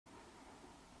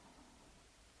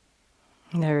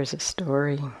There is a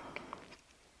story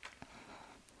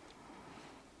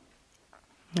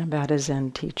about a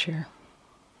Zen teacher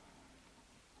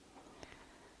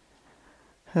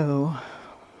who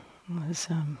was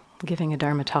giving a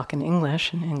Dharma talk in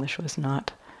English, and English was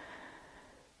not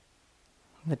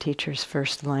the teacher's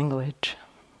first language.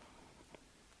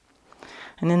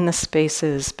 And in the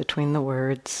spaces between the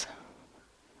words,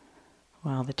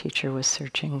 while the teacher was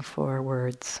searching for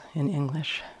words in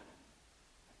English,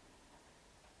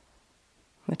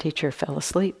 the teacher fell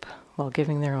asleep while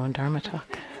giving their own Dharma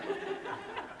talk.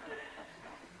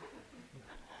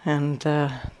 And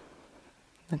the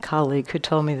colleague who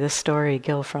told me this story,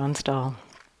 Gil Fronsdal,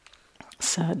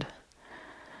 said,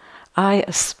 "I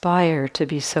aspire to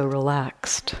be so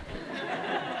relaxed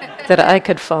that I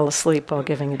could fall asleep while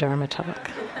giving a Dharma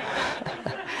talk."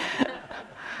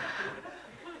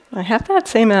 I have that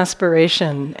same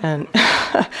aspiration, and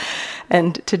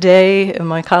and today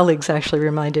my colleagues actually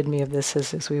reminded me of this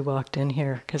as we walked in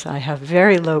here, because I have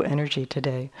very low energy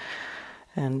today.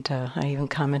 And I even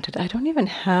commented, I can't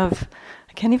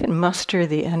even muster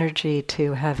the energy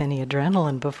to have any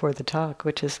adrenaline before the talk,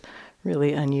 which is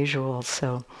really unusual.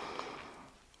 So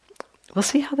we'll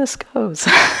see how this goes.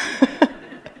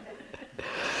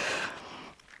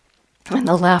 And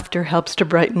the laughter helps to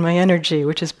brighten my energy,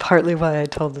 which is partly why I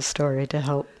told the story, to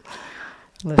help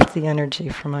lift the energy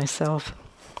for myself.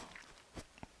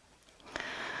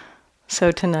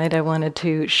 So tonight I wanted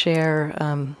to share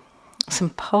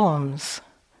some poems,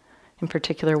 in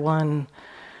particular one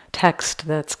text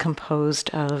that's composed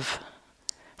of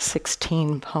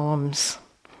 16 poems.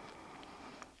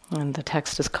 And the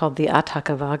text is called the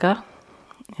Atthakavagga.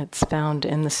 It's found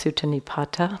in the Sutta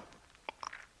Nipata.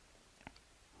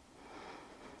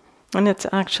 And it's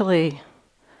actually,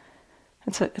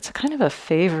 it's a kind of a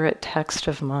favorite text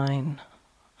of mine.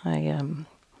 I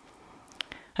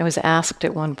was asked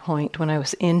at one point when I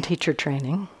was in teacher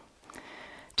training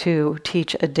to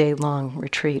teach a day-long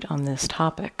retreat on this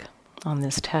topic, on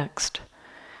this text.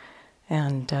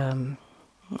 And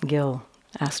Gil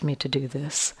asked me to do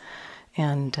this.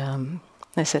 And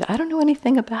I said, I don't know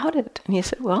anything about it. And he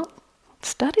said, well,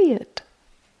 study it.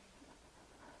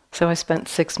 So I spent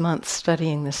 6 months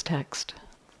studying this text.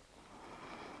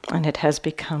 And it has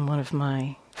become one of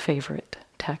my favorite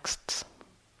texts.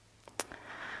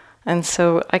 And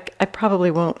so I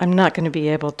probably won't, I'm not going to be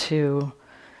able to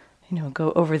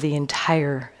go over the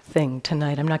entire thing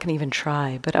tonight. I'm not going to even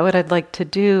try. But what I'd like to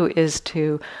do is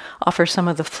to offer some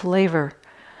of the flavor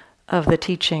of the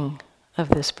teaching of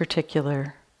this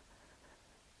particular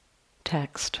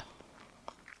text.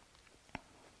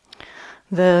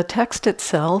 The text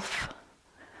itself,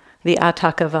 the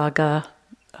Atthakavagga,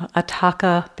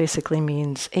 Atthaka basically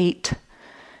means 8,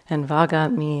 and Vagga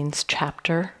means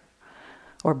chapter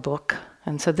or book.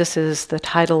 And so this is the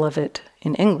title of it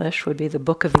in English, would be the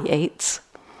Book of the Eights.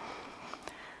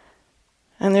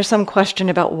 And there's some question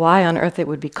about why on earth it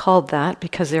would be called that,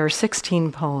 because there are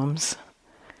 16 poems,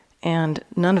 and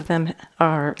none of them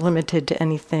are limited to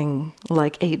anything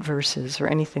like 8 verses or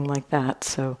anything like that.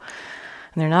 So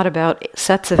and they're not about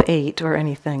sets of 8 or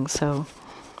anything, so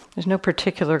there's no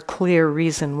particular clear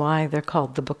reason why they're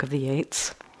called the Book of the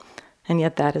Eights, and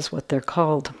yet that is what they're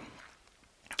called.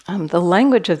 The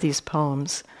language of these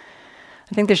poems,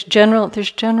 I think there's general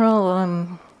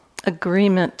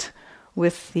agreement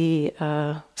with the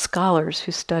scholars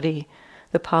who study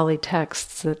the Pali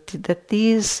texts that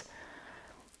these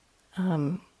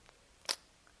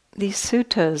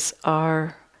suttas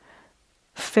are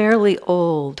fairly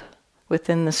old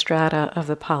within the strata of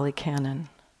the Pali canon.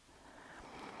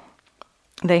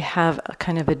 They have a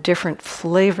kind of a different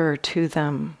flavor to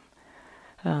them.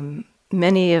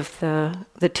 Many of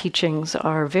the teachings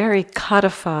are very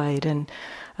codified, and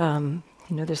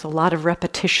there's a lot of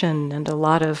repetition and a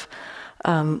lot of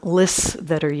lists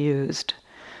that are used.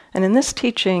 And in this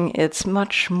teaching, it's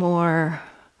much more,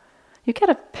 you get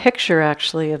a picture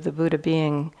actually of the Buddha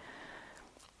being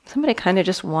somebody kind of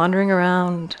just wandering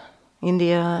around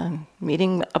India and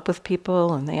meeting up with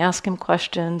people, and they ask him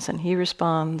questions and he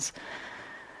responds.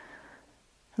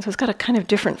 And so it's got a kind of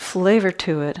different flavor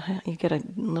to it. You get a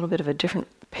little bit of a different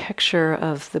picture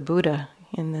of the Buddha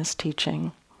in this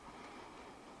teaching.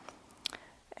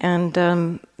 And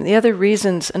another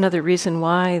reason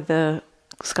why the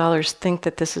scholars think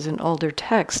that this is an older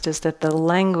text is that the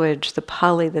language, the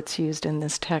Pali that's used in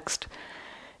this text,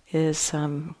 is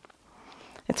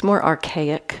it's more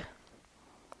archaic.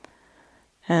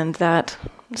 And that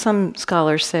some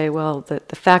scholars say, well, that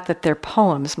the fact that they're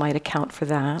poems might account for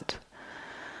that.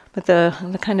 But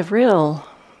the kind of real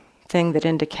thing that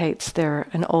indicates they're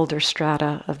an older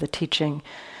strata of the teaching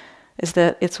is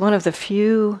that it's one of the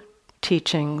few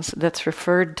teachings that's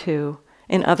referred to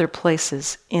in other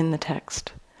places in the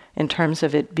text, in terms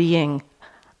of it being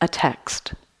a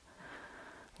text.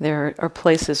 There are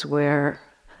places where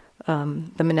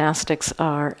the monastics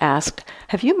are asked,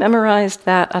 have you memorized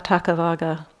that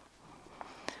Atthakavagga?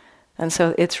 And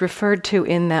so it's referred to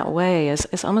in that way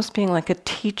as almost being like a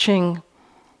teaching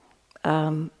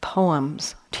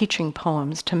teaching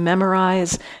poems to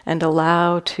memorize and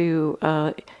allow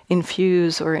to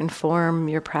infuse or inform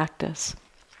your practice.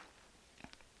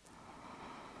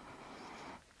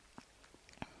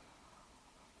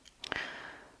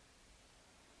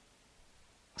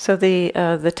 So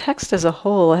the text as a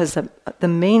whole has the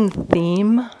main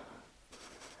theme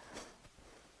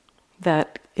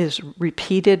that is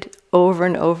repeated over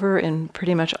and over in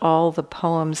pretty much all the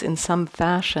poems in some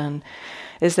fashion,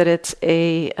 is that it's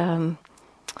a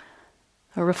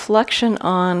reflection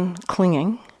on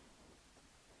clinging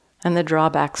and the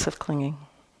drawbacks of clinging.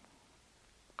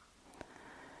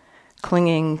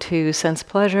 Clinging to sense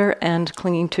pleasure and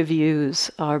clinging to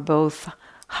views are both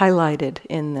highlighted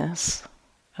in this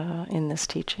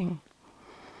teaching.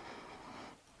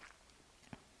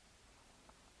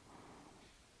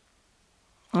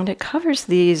 And it covers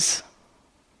these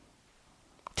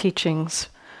teachings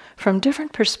from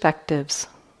different perspectives.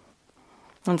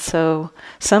 And so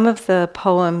some of the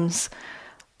poems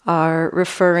are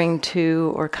referring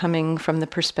to or coming from the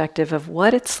perspective of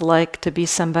what it's like to be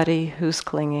somebody who's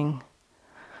clinging,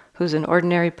 who's an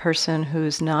ordinary person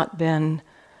who's not been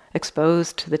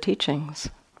exposed to the teachings.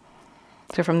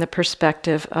 So from the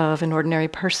perspective of an ordinary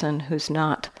person who's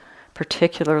not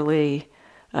particularly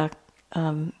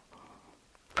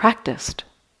practiced.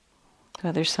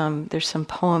 So there's some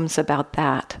poems about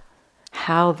that,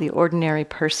 how the ordinary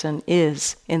person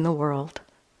is in the world.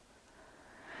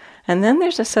 And then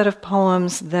there's a set of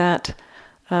poems that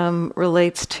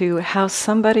relates to how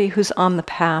somebody who's on the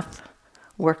path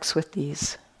works with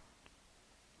these.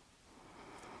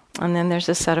 And then there's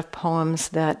a set of poems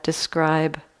that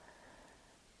describe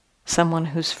someone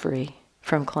who's free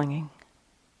from clinging.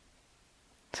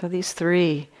 So these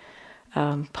three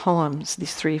poems,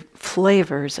 these three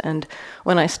flavors, and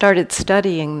when I started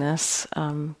studying this,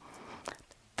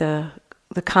 the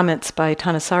comments by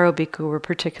Thanissaro Bhikkhu were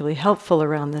particularly helpful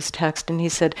around this text, and he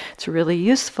said it's really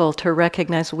useful to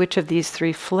recognize which of these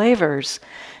three flavors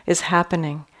is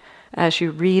happening as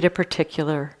you read a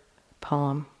particular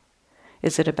poem.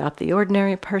 Is it about the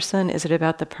ordinary person? Is it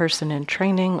about the person in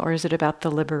training? Or is it about the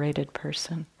liberated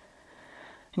person?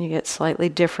 And you get slightly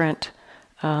different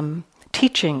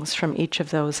teachings from each of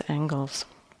those angles.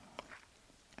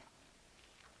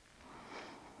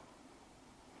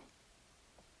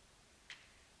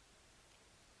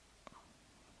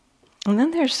 And then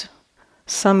there's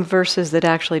some verses that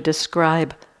actually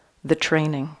describe the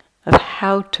training of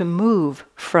how to move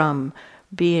from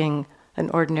being an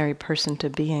ordinary person to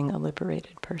being a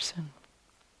liberated person.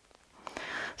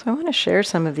 So I want to share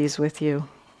some of these with you.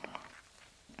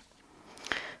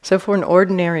 So for an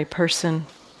ordinary person,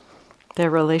 their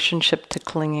relationship to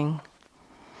clinging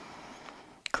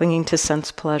to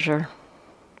sense pleasure.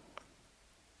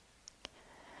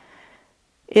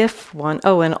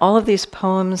 And all of these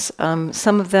poems,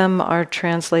 some of them are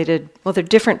translated, they're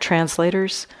different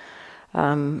translators.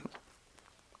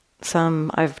 Some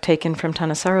I've taken from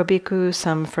Thanissaro Bhikkhu,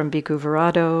 some from Bhikkhu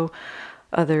Virado,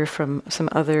 other from some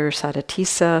other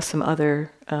Saddhatissa, some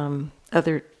other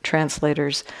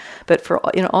translators. But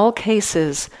in all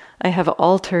cases, I have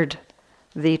altered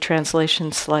the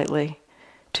translation slightly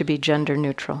to be gender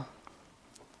neutral.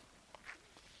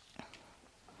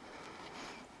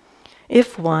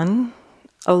 If one,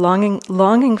 a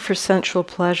longing for sensual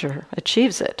pleasure,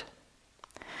 achieves it,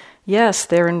 yes,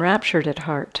 they're enraptured at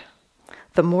heart.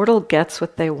 The mortal gets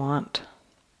what they want.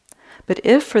 But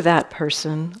if for that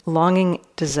person, longing,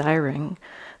 desiring,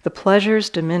 the pleasures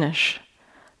diminish,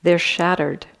 they're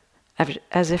shattered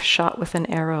as if shot with an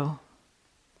arrow.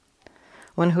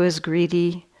 One who is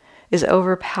greedy is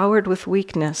overpowered with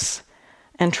weakness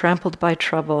and trampled by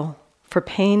trouble, for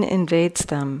pain invades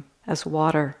them as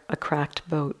water a cracked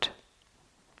boat.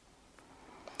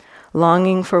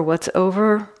 Longing for what's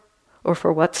over or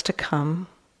for what's to come,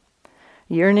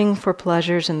 yearning for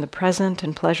pleasures in the present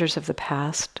and pleasures of the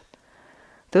past,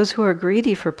 those who are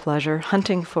greedy for pleasure,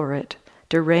 hunting for it,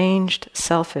 deranged,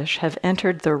 selfish, have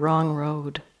entered the wrong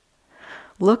road.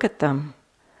 Look at them,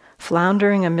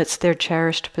 floundering amidst their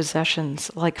cherished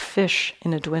possessions like fish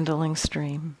in a dwindling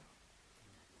stream.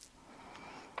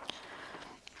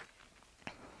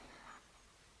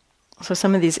 So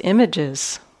some of these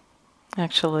images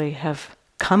actually have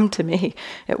come to me.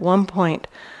 At one point,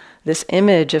 this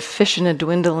image of fish in a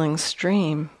dwindling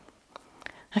stream.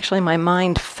 Actually, my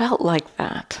mind felt like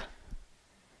that.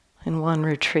 In one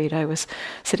retreat, I was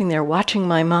sitting there watching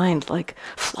my mind like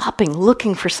flopping,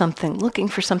 looking for something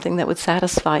that would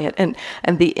satisfy it. And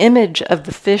the image of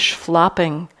the fish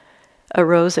flopping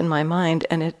arose in my mind,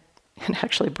 and it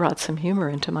actually brought some humor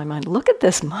into my mind. Look at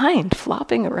this mind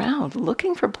flopping around,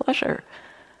 looking for pleasure.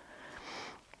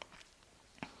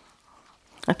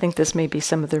 I think this may be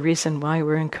some of the reason why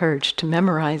we're encouraged to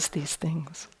memorize these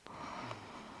things.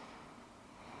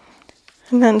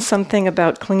 And then something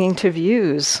about clinging to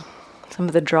views, some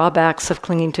of the drawbacks of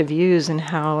clinging to views and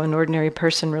how an ordinary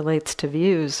person relates to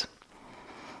views.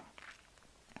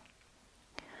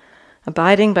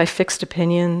 Abiding by fixed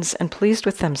opinions and pleased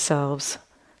with themselves,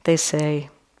 they say,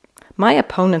 "My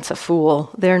opponent's a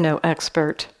fool, they're no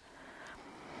expert."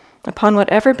 Upon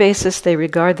whatever basis they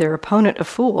regard their opponent a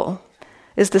fool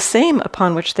is the same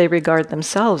upon which they regard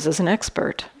themselves as an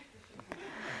expert.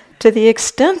 To the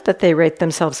extent that they rate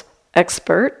themselves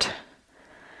expert,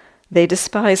 they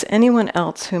despise anyone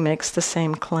else who makes the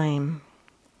same claim.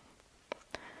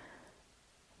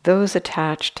 Those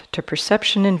attached to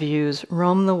perception and views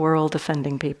roam the world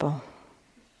offending people.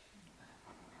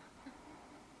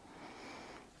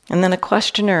 And then a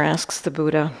questioner asks the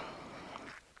Buddha,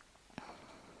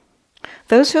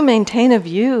 "Those who maintain a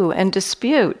view and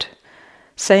dispute,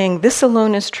 saying this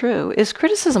alone is true, is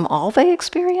criticism all they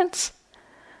experience?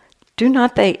 Do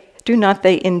not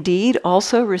they indeed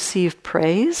also receive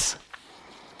praise?"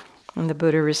 And the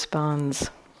Buddha responds,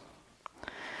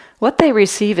 "What they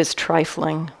receive is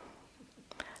trifling,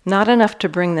 not enough to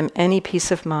bring them any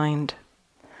peace of mind.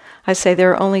 I say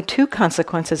there are only two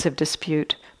consequences of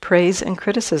dispute, praise and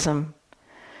criticism.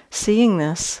 Seeing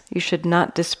this, you should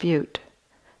not dispute,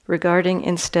 regarding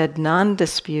instead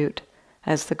non-dispute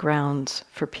as the grounds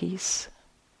for peace."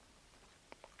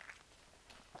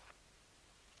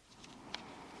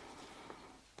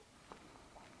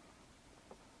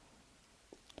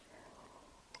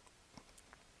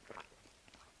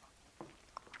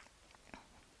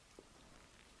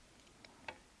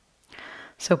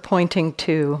 So pointing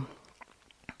to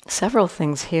several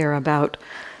things here about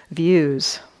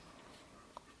views.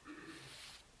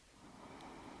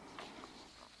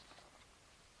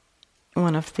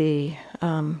 One of the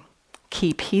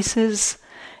key pieces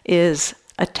is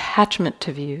attachment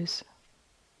to views.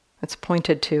 It's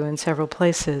pointed to in several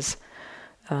places.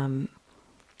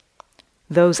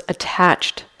 Those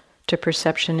attached to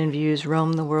perception and views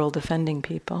roam the world offending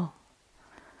people.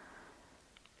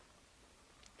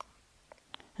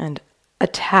 And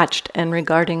attached and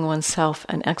regarding oneself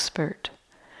an expert.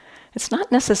 It's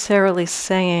not necessarily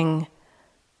saying,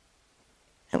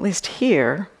 at least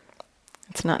here,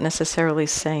 it's not necessarily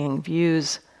saying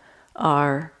views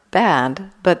are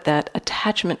bad, but that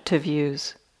attachment to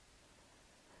views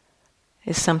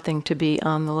is something to be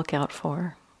on the lookout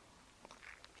for.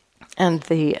 And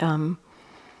the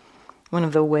one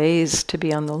of the ways to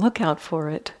be on the lookout for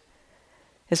it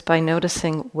is by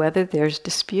noticing whether there's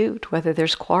dispute, whether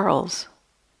there's quarrels.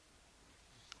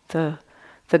 The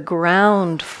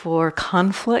ground for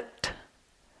conflict,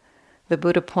 the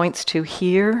Buddha points to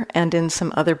here and in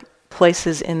some other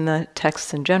places in the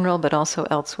texts in general, but also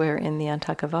elsewhere in the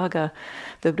Atthakavagga,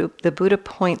 the Buddha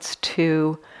points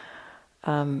to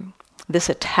this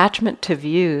attachment to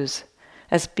views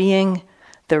as being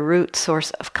the root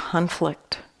source of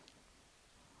conflict.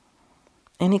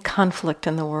 Any conflict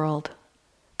in the world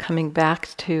coming back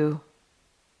to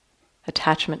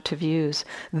attachment to views.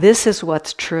 This is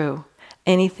what's true.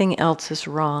 Anything else is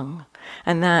wrong.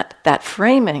 And that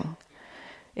framing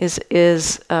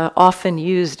is often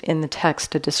used in the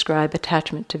text to describe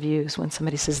attachment to views. When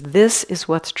somebody says, this is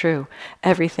what's true,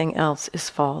 everything else is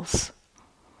false.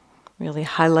 Really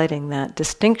highlighting that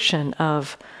distinction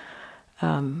of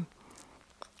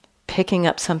picking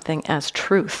up something as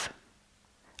truth,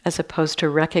 as opposed to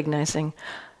recognizing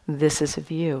this is a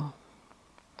view.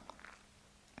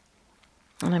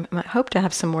 And I hope to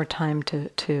have some more time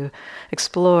to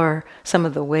explore some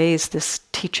of the ways this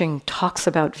teaching talks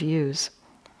about views.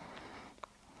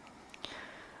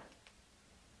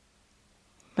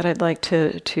 But I'd like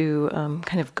to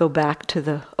kind of go back to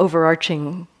the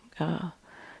overarching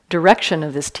direction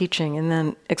of this teaching and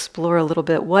then explore a little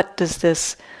bit, what does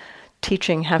this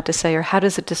teaching have to say, or how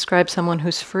does it describe someone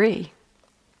who's free?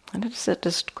 How does it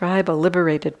describe a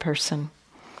liberated person?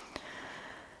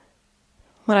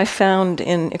 What I found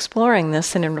in exploring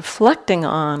this and in reflecting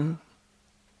on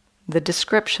the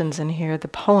descriptions in here, the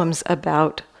poems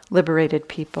about liberated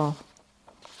people,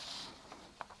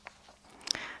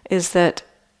 is that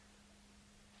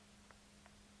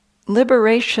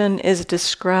liberation is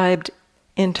described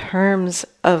in terms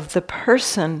of the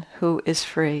person who is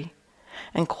free,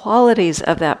 and qualities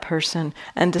of that person,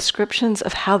 and descriptions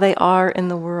of how they are in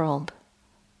the world.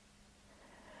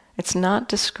 It's not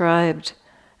described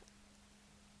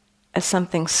as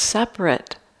something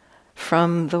separate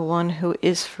from the one who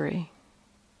is free.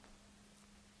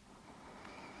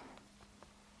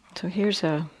 So here's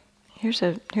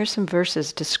some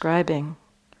verses describing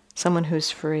someone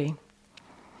who's free.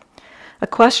 A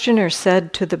questioner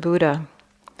said to the Buddha,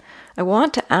 "I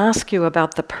want to ask you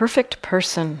about the perfect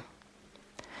person.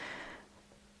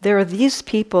 There are those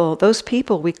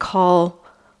people we call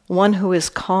one who is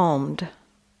calmed.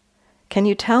 Can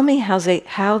you tell me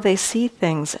how they see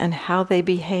things and how they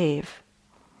behave?"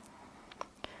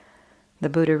 The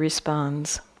Buddha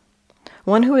responds,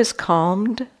 "One who is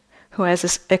calmed, who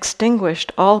has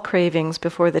extinguished all cravings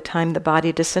before the time the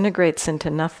body disintegrates into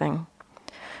nothing,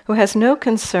 who has no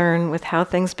concern with how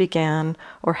things began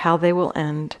or how they will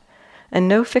end, and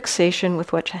no fixation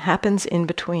with what happens in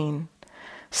between.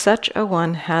 Such a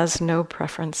one has no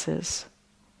preferences.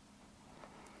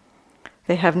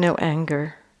 They have no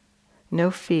anger,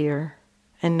 no fear,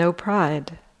 and no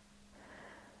pride.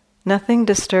 Nothing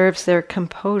disturbs their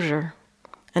composure,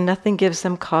 and nothing gives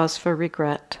them cause for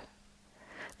regret.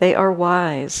 They are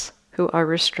wise who are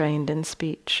restrained in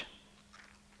speech.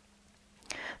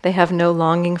 They have no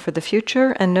longing for the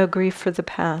future and no grief for the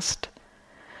past.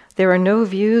 There are no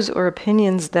views or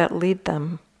opinions that lead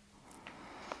them.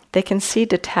 They can see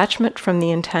detachment from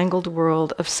the entangled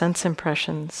world of sense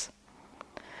impressions.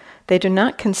 They do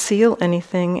not conceal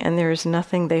anything, and there is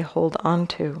nothing they hold on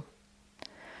to.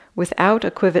 Without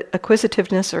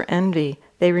acquisitiveness or envy,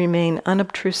 they remain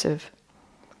unobtrusive.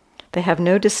 They have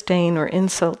no disdain or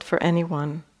insult for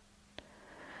anyone.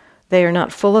 They are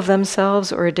not full of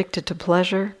themselves or addicted to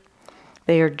pleasure.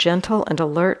 They are gentle and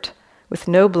alert, with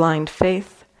no blind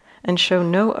faith, and show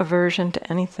no aversion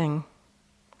to anything.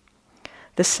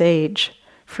 The sage,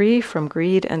 free from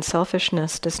greed and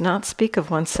selfishness, does not speak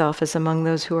of oneself as among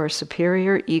those who are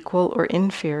superior, equal, or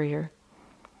inferior.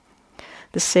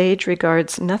 The sage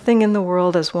regards nothing in the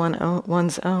world as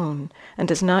one's own, and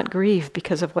does not grieve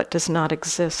because of what does not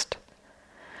exist.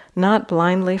 Not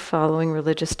blindly following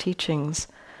religious teachings,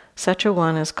 such a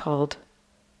one is called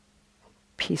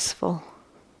peaceful."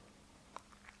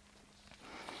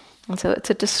 And so it's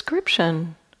a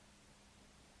description.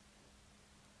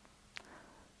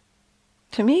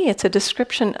 To me, it's a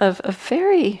description of a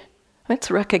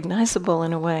it's recognizable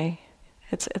in a way.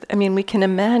 We can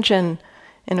imagine,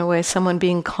 in a way, someone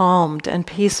being calmed and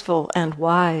peaceful and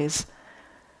wise.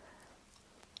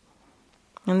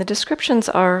 And the descriptions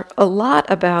are a lot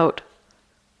about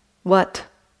what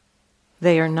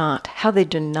they are not, how they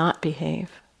do not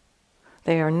behave.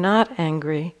 They are not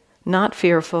angry, not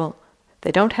fearful.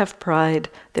 They don't have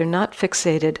pride. They're not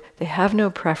fixated. They have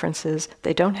no preferences.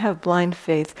 They don't have blind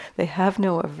faith. They have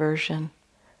no aversion.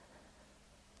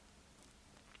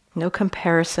 No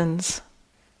comparisons.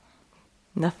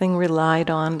 Nothing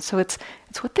relied on. So it's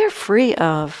what they're free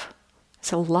of.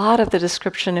 It's a lot of the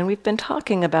description, and we've been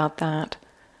talking about that.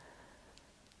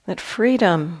 That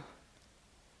freedom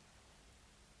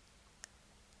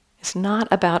is not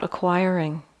about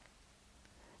acquiring.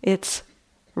 It's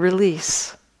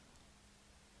release.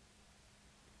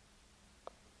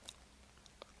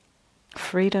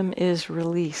 Freedom is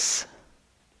release.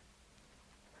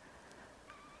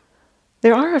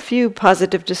 There are a few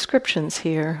positive descriptions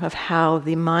here of how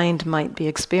the mind might be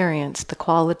experienced, the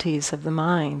qualities of the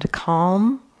mind: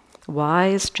 calm,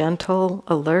 wise, gentle,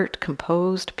 alert,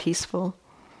 composed, peaceful.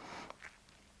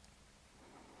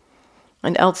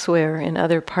 And elsewhere, in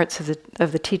other parts of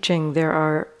the teaching, there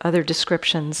are other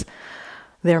descriptions.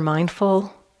 They're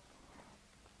mindful,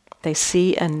 they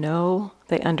see and know,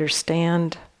 they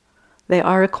understand, they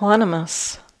are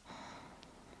equanimous.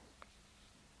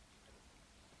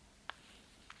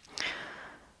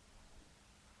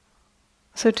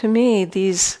 So to me,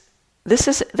 this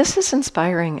is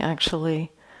inspiring,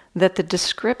 actually, that the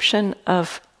description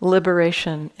of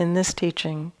liberation in this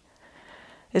teaching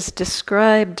is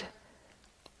describing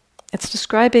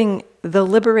the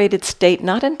liberated state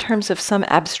not in terms of some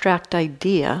abstract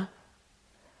idea,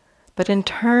 but in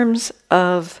terms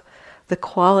of the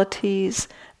qualities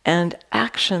and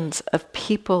actions of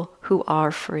people who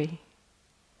are free.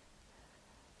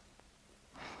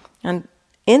 And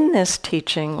in this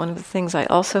teaching, one of the things I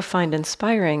also find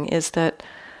inspiring is that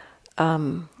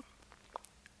the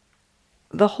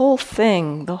whole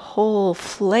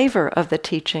flavor of the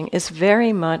teaching is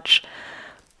very much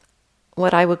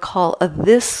what I would call a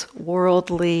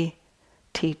this-worldly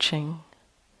teaching.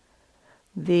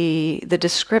 the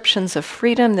descriptions of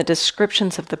freedom, the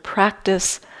descriptions of the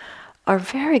practice are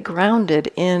very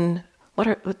grounded in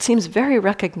what seems very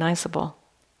recognizable.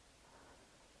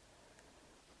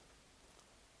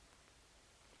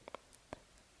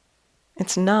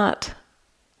 It's not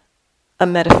a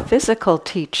metaphysical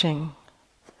teaching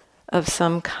of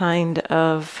some kind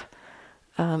of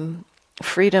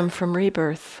freedom from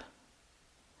rebirth.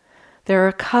 There are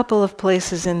a couple of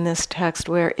places in this text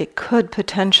where it could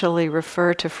potentially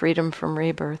refer to freedom from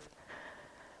rebirth,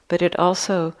 but it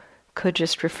also could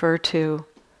just refer to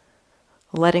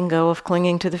letting go of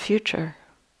clinging to the future.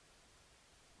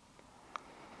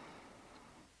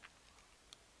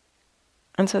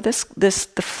 And so the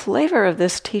flavor of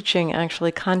this teaching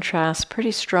actually contrasts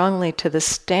pretty strongly to the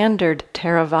standard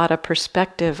Theravada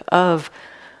perspective of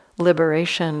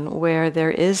liberation, where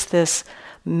there is this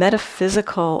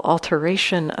metaphysical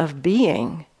alteration of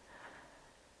being.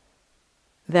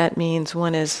 That means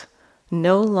one is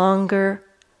no longer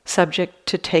subject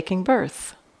to taking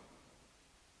birth.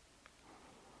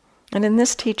 And in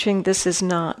this teaching, this is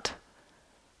not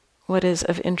what is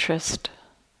of interest.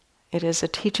 It is a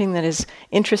teaching that is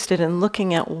interested in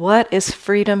looking at what is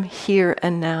freedom here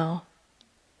and now.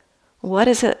 What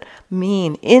does it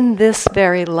mean in this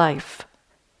very life?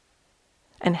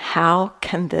 And how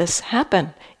can this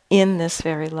happen in this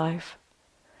very life?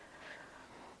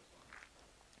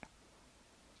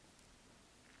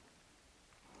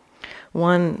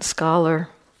 One scholar,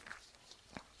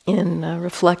 in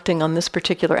reflecting on this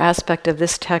particular aspect of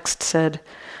this text, said,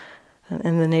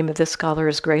 and the name of this scholar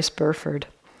is Grace Burford,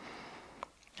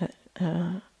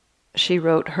 she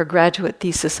wrote her graduate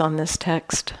thesis on this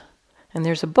text, and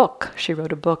there's a book. She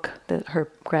wrote a book that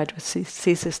her graduate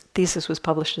thesis was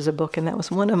published as a book, and that was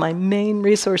one of my main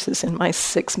resources in my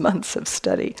 6 months of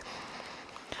study.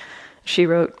 She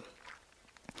wrote,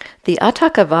 "The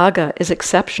Atthakavagga is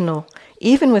exceptional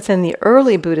even within the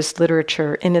early Buddhist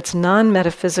literature in its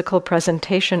non-metaphysical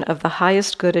presentation of the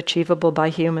highest good achievable by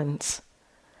humans.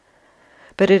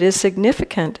 But it is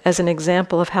significant as an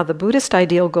example of how the Buddhist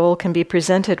ideal goal can be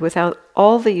presented without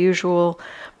all the usual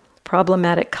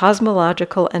problematic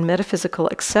cosmological and metaphysical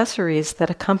accessories that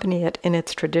accompany it in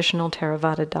its traditional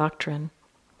Theravada doctrine."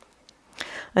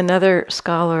 Another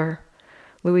scholar,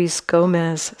 Luis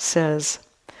Gomez, says,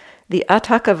 "The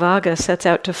Atthakavagga sets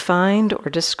out to find or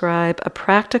describe a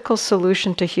practical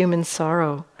solution to human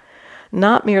sorrow,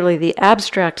 not merely the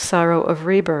abstract sorrow of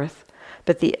rebirth,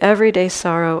 but the everyday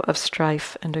sorrow of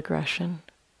strife and aggression."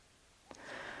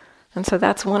 And so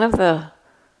that's one of the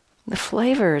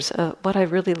flavors of what I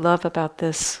really love about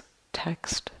this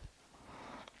text.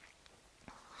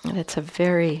 And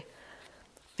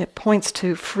it points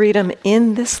to freedom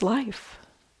in this life,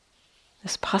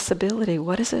 this possibility.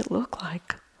 What does it look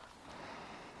like?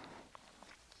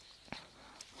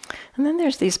 And then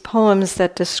there's these poems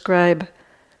that describe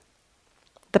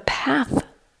the path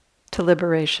to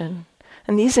liberation.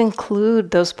 And these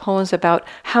include those poems about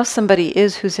how somebody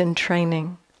is who's in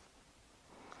training.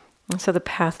 And so the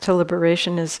path to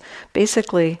liberation is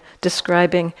basically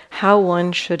describing how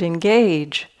one should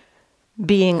engage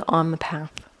being on the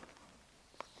path.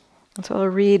 And so I'll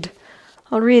read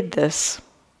this.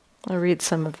 I'll read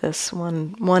some of this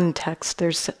one text.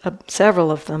 There's several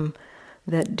of them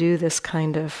that do this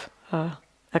kind of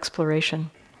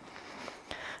exploration.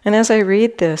 And as I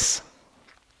read this,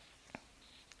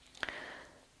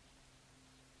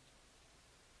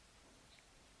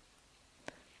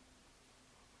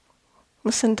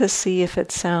 listen to see if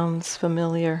it sounds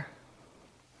familiar.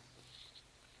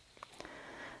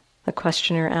 The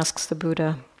questioner asks the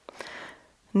Buddha,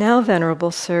 "Now,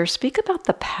 Venerable Sir, speak about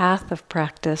the path of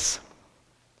practice."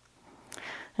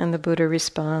 And the Buddha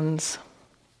responds,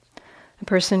 "A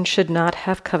person should not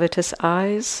have covetous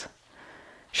eyes,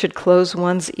 should close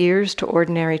one's ears to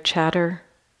ordinary chatter,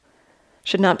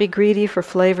 should not be greedy for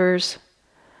flavors,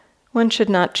 one should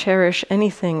not cherish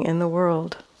anything in the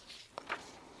world.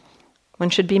 One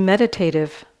should be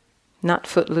meditative, not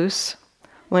footloose.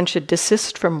 One should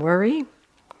desist from worry.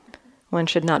 One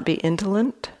should not be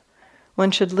indolent. One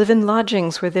should live in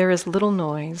lodgings where there is little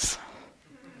noise."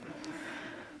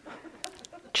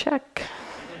 Check.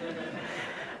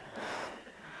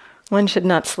 One should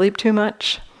not sleep too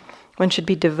much. One should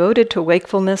be devoted to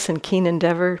wakefulness and keen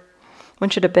endeavor. One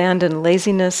should abandon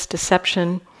laziness,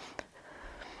 deception.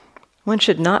 One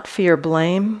should not fear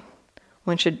blame.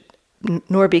 One should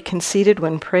nor be conceited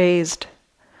when praised.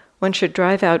 One should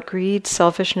drive out greed,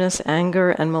 selfishness, anger,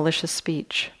 and malicious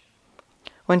speech.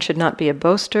 One should not be a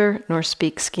boaster, nor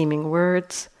speak scheming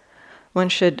words. One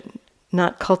should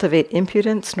not cultivate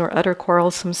impudence, nor utter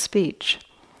quarrelsome speech.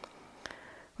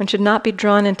 One should not be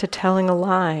drawn into telling a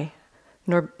lie,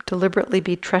 nor deliberately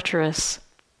be treacherous.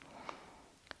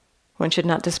 One should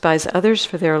not despise others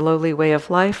for their lowly way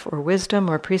of life, or wisdom,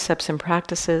 or precepts and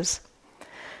practices.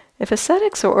 If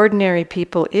ascetics or ordinary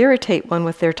people irritate one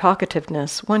with their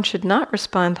talkativeness, one should not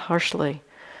respond harshly,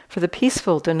 for the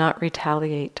peaceful do not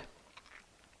retaliate.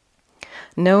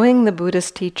 Knowing the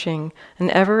Buddhist teaching, an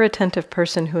ever-attentive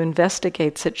person who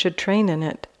investigates it should train in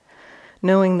it.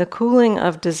 Knowing the cooling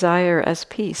of desire as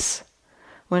peace,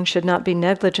 one should not be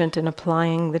negligent in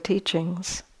applying the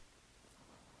teachings.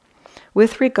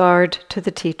 With regard to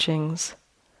the teachings,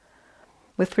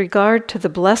 with regard to the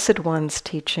Blessed One's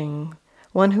teaching,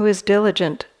 one who is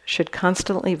diligent should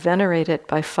constantly venerate it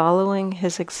by following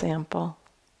his example.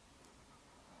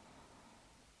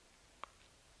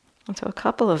 And so a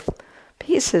couple of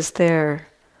pieces there.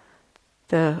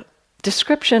 The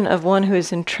description of one who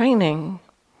is in training,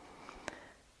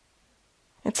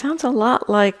 it sounds a lot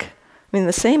like,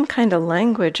 the same kind of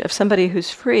language of somebody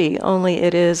who's free, only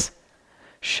it is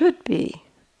should be,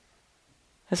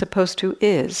 as opposed to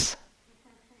is.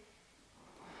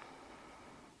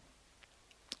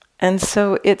 And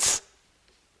so it's,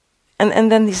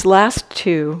 and then these last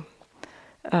two,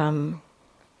 or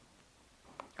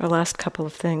last couple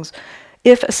of things.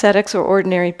 If ascetics or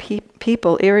ordinary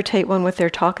people irritate one with their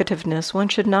talkativeness, one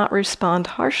should not respond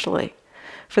harshly,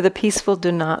 for the peaceful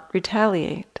do not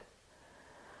retaliate.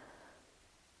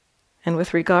 And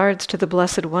with regards to the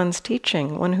Blessed One's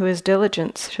teaching, one who is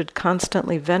diligent should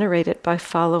constantly venerate it by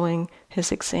following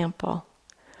his example.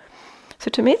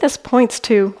 So to me this points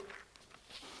to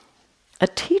a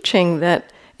teaching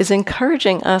that is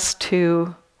encouraging us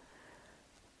to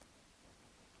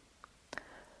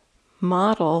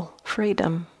model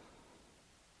freedom,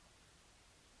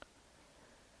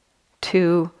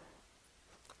 to,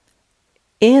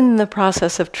 in the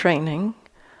process of training,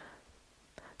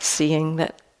 seeing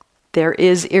that there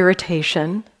is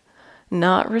irritation,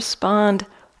 not respond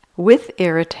with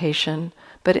irritation,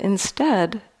 but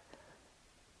instead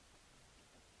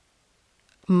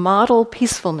model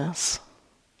peacefulness.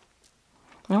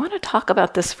 I want to talk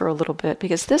about this for a little bit,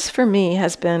 because this for me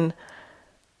has been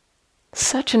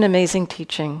such an amazing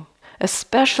teaching,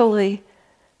 especially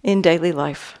in daily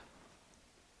life.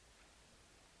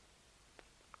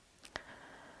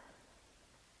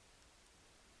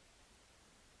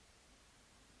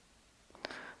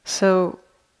 So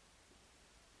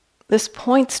this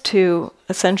points to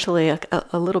essentially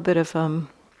a little bit of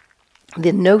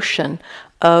the notion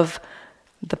of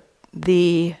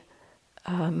the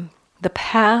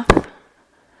path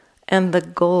and the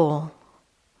goal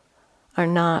are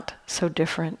not so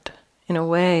different in a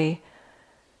way.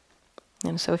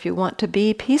 And so if you want to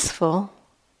be peaceful,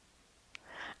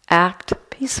 act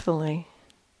peacefully.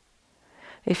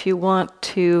 If you want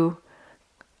to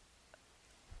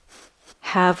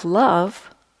have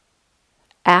love,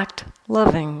 act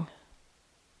loving.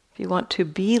 If you want to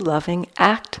be loving,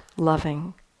 act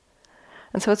loving.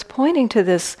 And so it's pointing to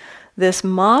this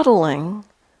modeling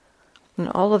and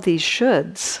all of these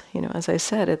shoulds. As I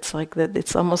said, it's like that.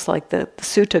 It's almost like the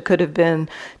sutta could have been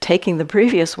taking the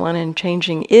previous one and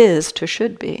changing is to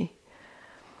should be.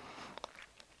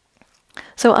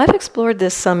 So I've explored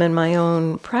this some in my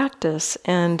own practice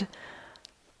and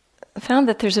found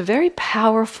that there's a very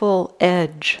powerful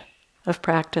edge of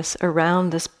practice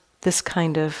around this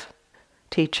kind of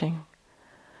teaching.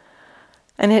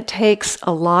 And it takes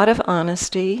a lot of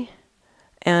honesty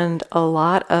and a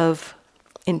lot of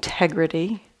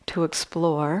integrity to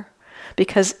explore,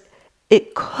 because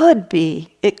it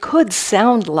could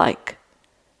sound like,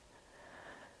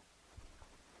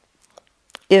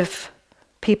 if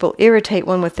people irritate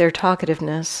one with their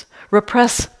talkativeness,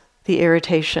 repress the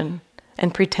irritation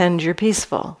and pretend you're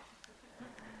peaceful.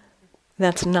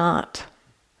 That's not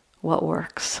what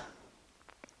works.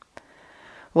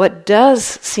 What does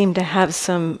seem to have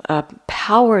some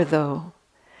power, though,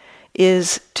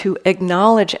 is to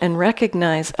acknowledge and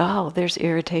recognize, there's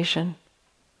irritation.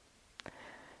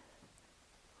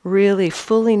 Really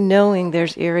fully knowing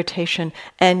there's irritation,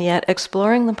 and yet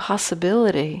exploring the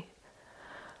possibility.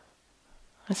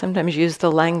 I sometimes use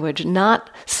the language, not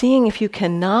seeing if you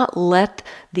cannot let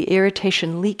the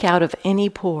irritation leak out of any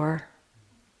pore.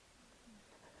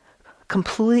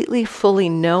 Completely, fully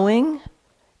knowing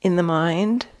in the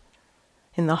mind,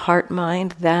 in the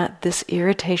heart-mind, that this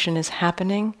irritation is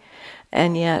happening,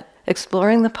 and yet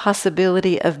exploring the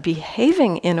possibility of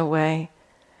behaving in a way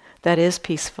that is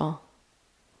peaceful.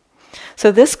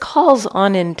 So this calls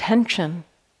on intention.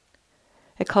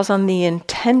 It calls on the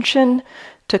intention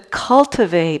to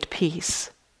cultivate peace,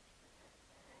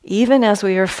 even as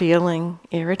we are feeling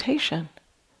irritation.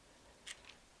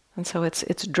 And so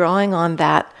it's drawing on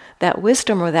that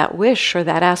wisdom or that wish or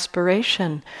that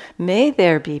aspiration. May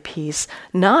there be peace,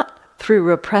 not through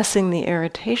repressing the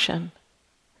irritation,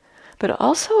 but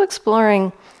also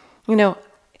exploring,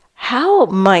 how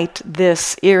might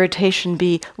this irritation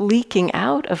be leaking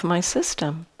out of my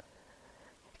system?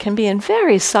 It can be in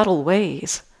very subtle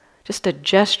ways, just a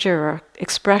gesture or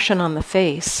expression on the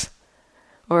face,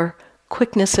 or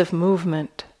quickness of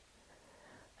movement.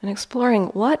 And exploring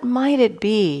what might it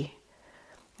be,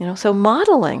 so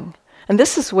modeling. And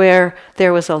this is where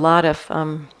there was a lot of,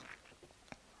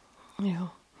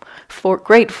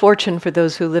 great fortune for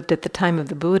those who lived at the time of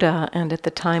the Buddha and at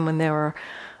the time when there were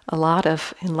a lot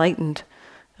of enlightened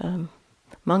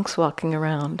monks walking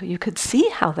around. You could see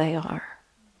how they are.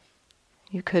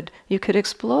 You could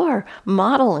explore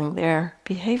modeling their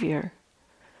behavior.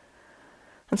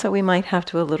 And so we might have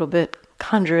to a little bit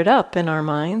conjure it up in our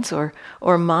minds or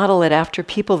model it after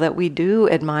people that we do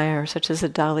admire, such as the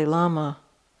Dalai Lama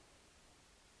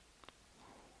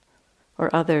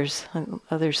or others.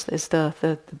 Others is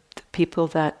the people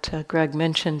that Greg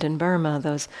mentioned in Burma,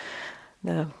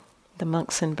 the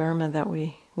monks in Burma that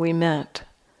we met.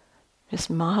 Just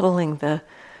modeling the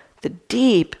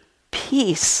deep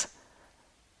peace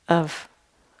of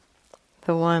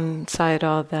the one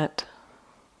Sayadaw that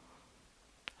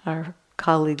our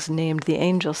colleagues named the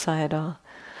angel Sayadaw,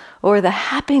 or the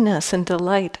happiness and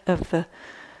delight of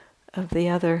the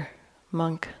other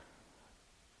monk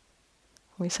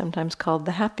we sometimes called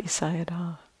the happy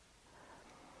Sayadaw.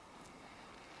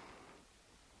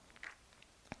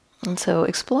 And so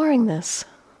exploring this,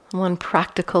 one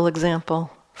practical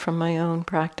example from my own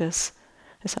practice,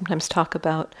 I sometimes talk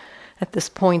about at this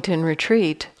point in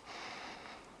retreat,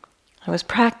 I was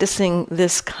practicing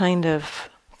this kind of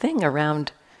thing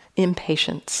around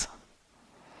impatience.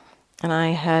 And I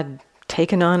had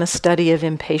taken on a study of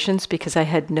impatience because I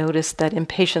had noticed that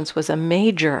impatience was a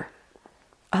major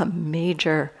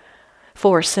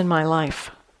force in my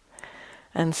life.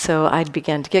 And so I'd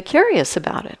began to get curious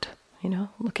about it,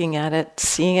 looking at it,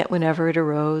 seeing it whenever it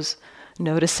arose,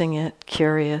 noticing it,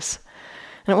 curious.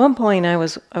 And at one point I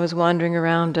was wandering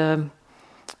around a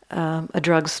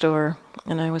drugstore,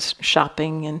 and I was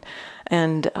shopping,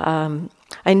 and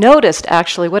I noticed,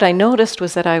 actually, what I noticed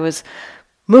was that I was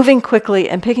moving quickly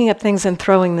and picking up things and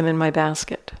throwing them in my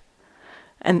basket.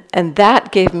 And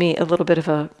that gave me a little bit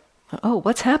of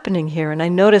what's happening here? And I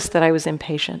noticed that I was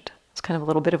impatient. It's kind of a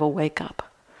little bit of a wake-up.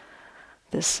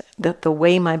 The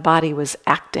way my body was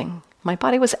acting. My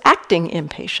body was acting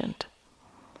impatient.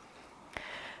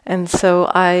 And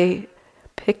so I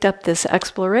picked up this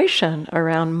exploration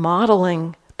around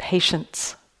modeling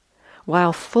patience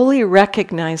while fully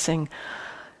recognizing,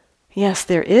 yes,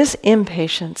 there is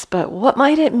impatience, but what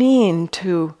might it mean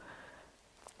to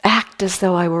act as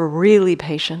though I were really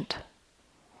patient?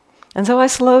 And so I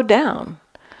slowed down.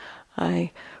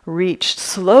 I reached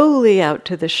slowly out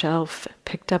to the shelf,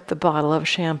 picked up the bottle of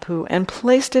shampoo, and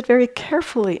placed it very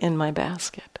carefully in my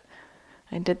basket.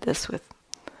 I did this with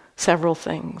several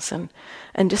things,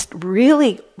 and just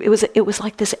really, it was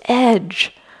like this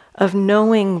edge of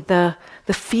knowing the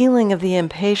feeling of the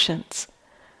impatience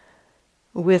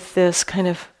with this kind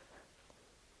of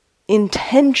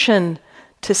intention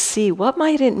to see what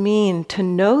might it mean to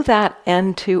know that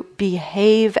and to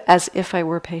behave as if I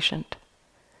were patient.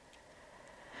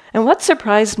 And what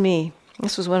surprised me,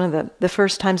 this was one of the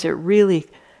first times it really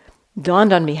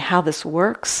dawned on me how this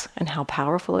works and how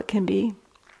powerful it can be.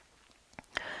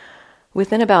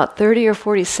 Within about 30 or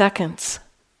 40 seconds,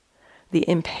 the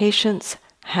impatience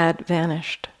had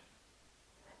vanished,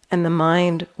 and the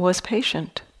mind was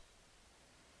patient.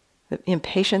 The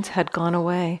impatience had gone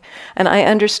away. And I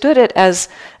understood it as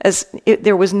it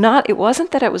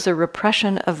wasn't that it was a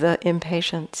repression of the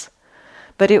impatience,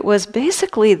 but it was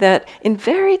basically that in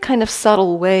very kind of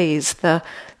subtle ways, the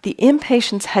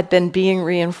impatience had been being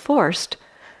reinforced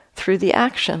through the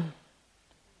action.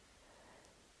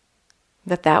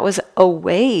 That was a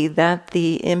way that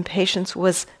the impatience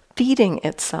was feeding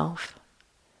itself.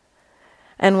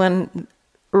 And when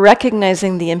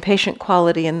recognizing the impatient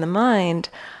quality in the mind,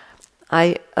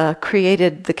 I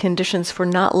created the conditions for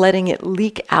not letting it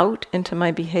leak out into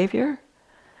my behavior.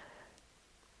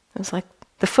 It was like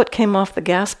the foot came off the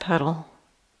gas pedal,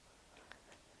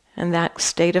 and that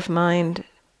state of mind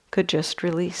could just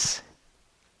release.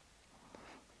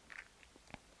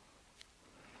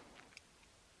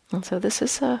 And so this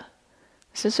is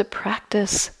a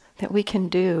practice that we can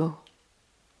do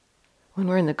when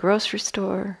we're in the grocery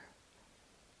store,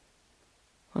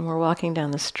 when we're walking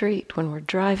down the street, when we're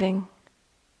driving.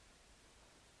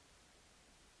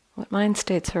 What mind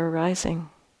states are arising?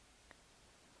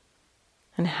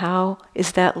 And how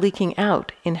is that leaking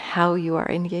out in how you are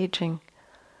engaging?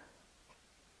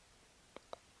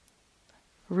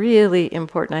 Really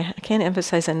important. I can't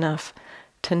emphasize enough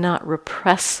to not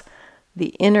repress the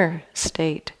inner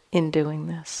state in doing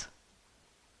this.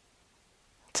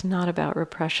 It's not about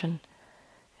repression.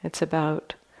 It's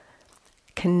about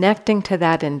connecting to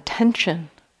that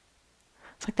intention.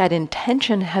 It's like that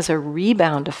intention has a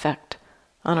rebound effect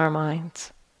on our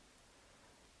minds.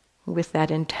 With that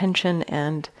intention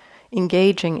and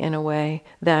engaging in a way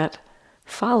that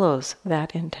follows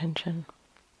that intention.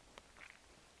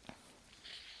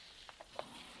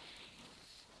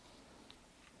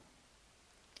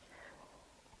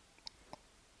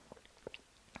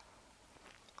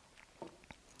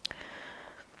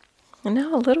 And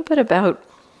now a little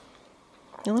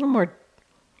more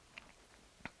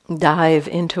dive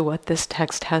into what this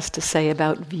text has to say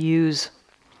about views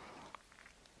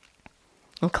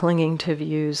and clinging to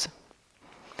views.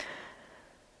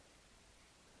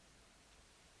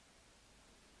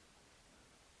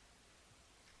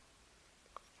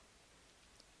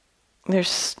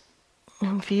 There's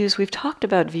views, we've talked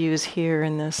about views here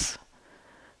in this.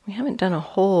 We haven't done a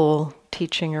whole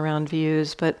teaching around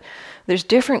views, but there's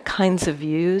different kinds of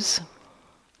views.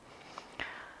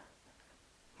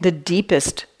 The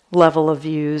deepest level of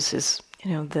views is,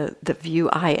 the view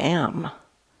I am.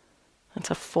 That's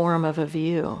a form of a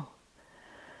view.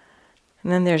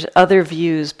 And then there's other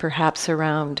views perhaps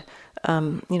around,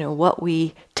 what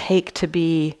we take to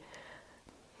be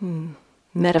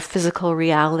metaphysical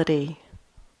reality.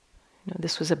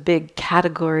 This was a big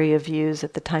category of views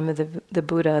at the time of the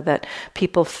Buddha that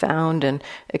people found and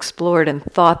explored and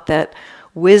thought that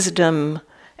wisdom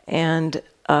and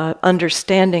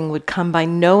understanding would come by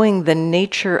knowing the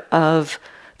nature of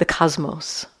the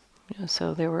cosmos.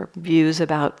 So there were views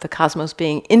about the cosmos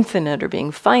being infinite or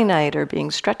being finite or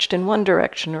being stretched in one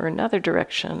direction or another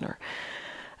direction, or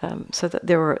so that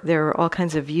there were all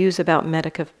kinds of views about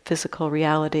metaphysical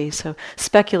reality, so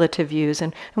speculative views.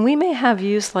 And we may have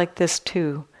views like this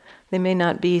too. They may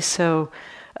not be so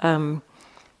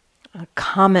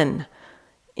common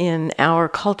in our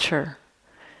culture.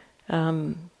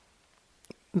 But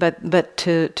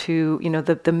to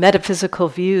the metaphysical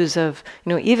views of,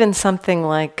 even something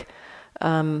like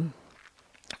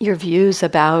your views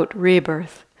about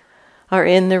rebirth are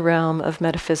in the realm of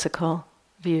metaphysical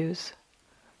views.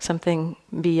 Something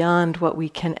beyond what we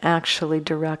can actually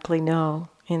directly know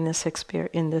in this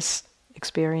experience.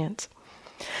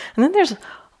 And then there's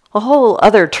a whole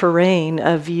other terrain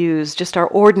of views, just our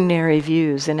ordinary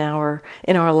views in our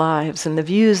lives, and the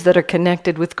views that are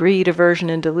connected with greed, aversion,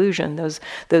 and delusion.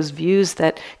 Those views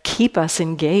that keep us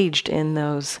engaged in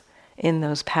those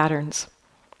patterns.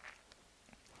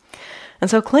 And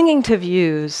so, clinging to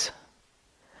views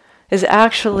is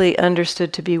actually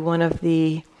understood to be one of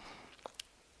the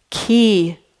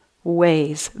key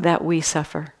ways that we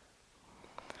suffer.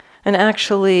 And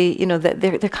actually,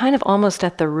 they're kind of almost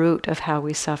at the root of how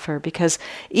we suffer, because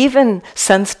even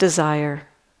sense desire,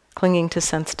 clinging to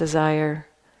sense desire,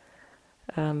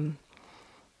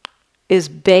 is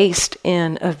based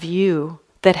in a view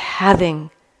that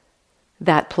having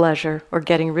that pleasure or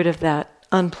getting rid of that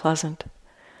unpleasant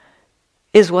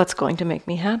is what's going to make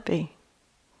me happy.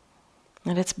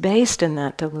 And it's based in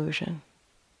that delusion.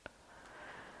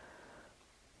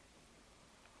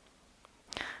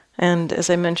 And as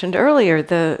I mentioned earlier,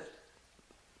 the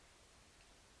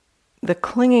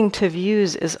clinging to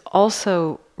views is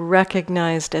also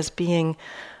recognized as being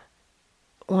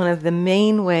one of the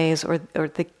main ways, or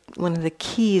one of the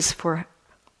keys for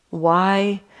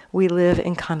why we live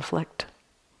in conflict,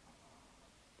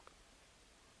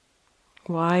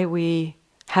 why we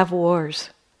have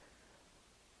wars.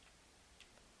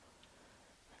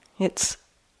 It's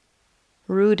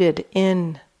rooted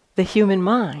in the human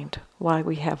mind, why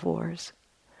we have wars.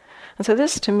 And so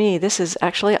this, to me, this is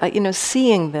actually,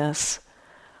 seeing this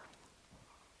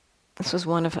was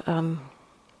one of a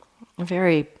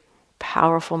very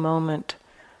powerful moment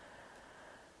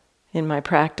in my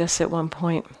practice at one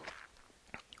point,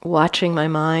 watching my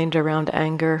mind around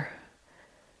anger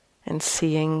and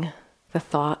seeing the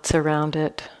thoughts around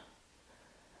it,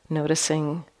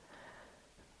 noticing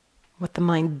what the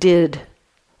mind did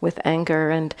with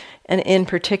anger, and in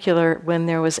particular, when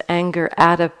there was anger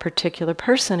at a particular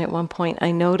person, at one point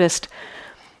I noticed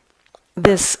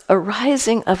this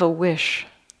arising of a wish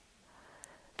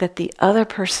that the other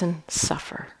person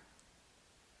suffer.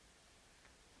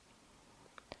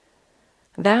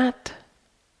 That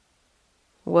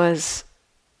was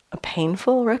a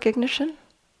painful recognition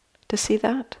to see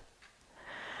that.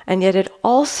 And yet it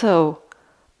also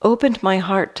opened my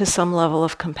heart to some level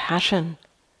of compassion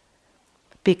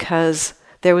because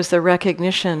there was the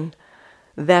recognition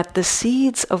that the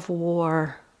seeds of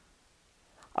war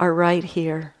are right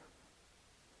here.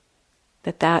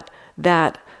 That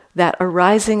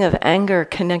arising of anger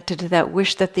connected to that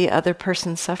wish that the other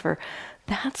person suffer,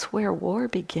 that's where war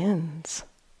begins.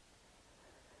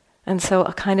 And so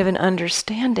a kind of an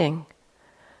understanding,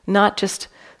 not just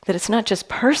that it's not just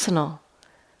personal,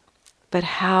 but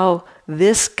how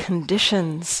this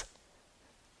conditions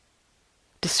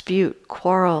dispute,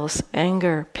 quarrels,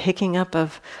 anger, picking up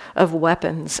of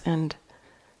weapons and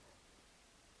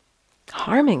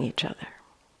harming each other.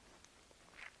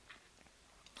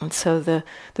 And so the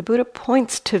Buddha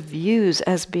points to views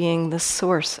as being the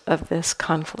source of this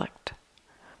conflict.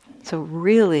 So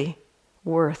really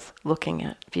worth looking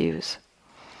at views.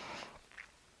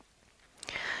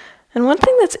 And one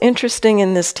thing that's interesting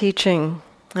in this teaching,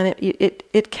 and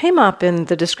it came up in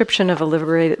the description of a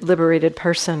liberated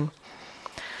person.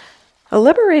 A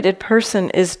liberated person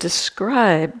is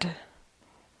described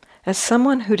as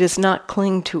someone who does not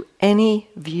cling to any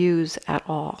views at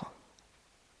all.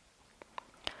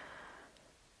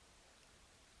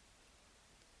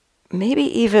 Maybe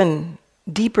even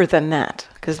deeper than that,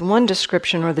 because one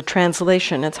description or the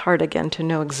translation, it's hard again to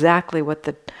know exactly what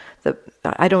the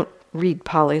I don't read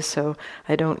Pali, so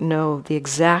I don't know the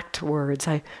exact words.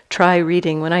 I try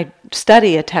reading, when I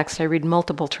study a text, I read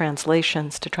multiple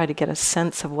translations to try to get a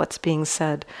sense of what's being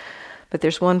said. But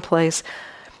there's one place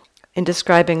in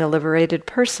describing a liberated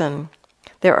person,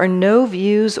 there are no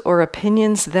views or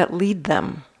opinions that lead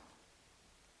them.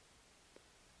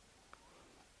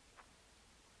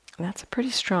 That's a pretty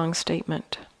strong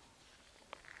statement.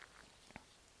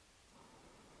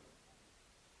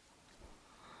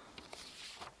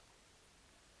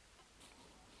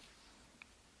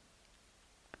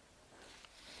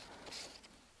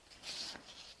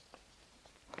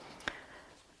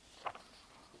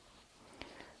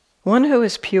 One who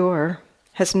is pure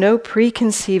has no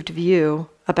preconceived view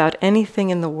about anything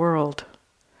in the world.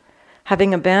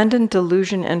 Having abandoned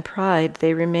delusion and pride,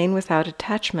 they remain without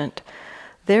attachment.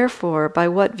 Therefore, by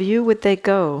what view would they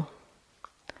go?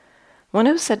 One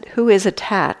who is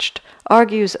attached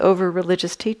argues over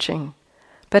religious teaching.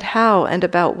 But how and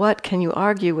about what can you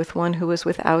argue with one who is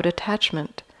without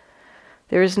attachment?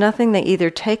 There is nothing they either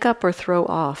take up or throw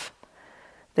off.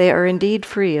 They are indeed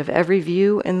free of every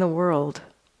view in the world.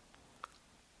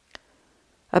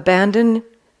 Abandoning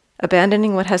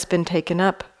what has been taken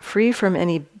up, free from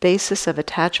any basis of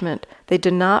attachment, they do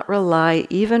not rely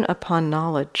even upon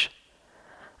knowledge.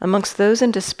 Amongst those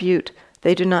in dispute,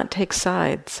 they do not take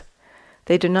sides.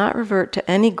 They do not revert to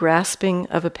any grasping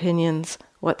of opinions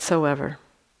whatsoever.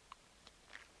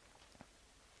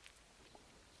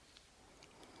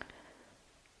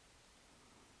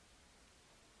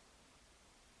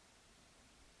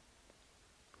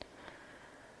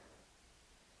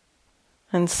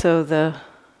 And so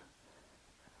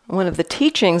one of the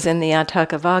teachings in the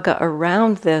Atthakavagga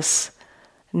around this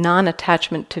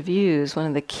non-attachment to views, one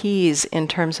of the keys in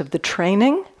terms of the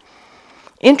training,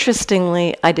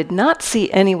 interestingly, I did not see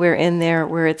anywhere in there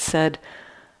where it said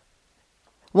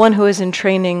one who is in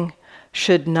training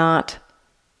should not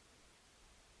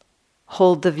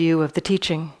hold the view of the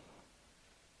teaching.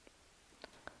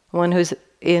 One who's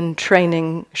in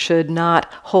training should not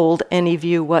hold any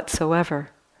view whatsoever.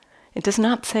 It does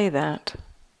not say that.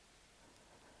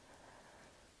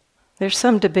 There's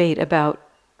some debate about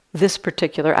this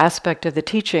particular aspect of the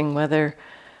teaching, whether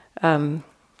the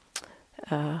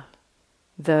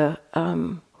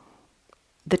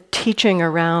teaching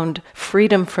around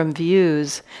freedom from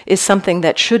views is something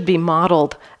that should be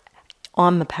modeled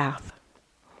on the path.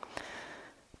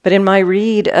 But in my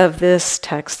read of this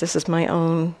text, this is my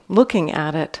own looking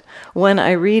at it, when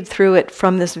I read through it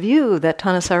from this view that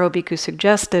Thanissaro Bhikkhu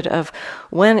suggested of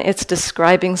when it's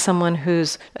describing someone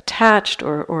who's attached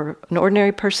or an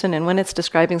ordinary person, and when it's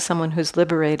describing someone who's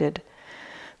liberated,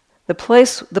 the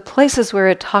places where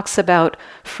it talks about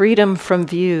freedom from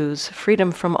views,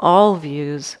 freedom from all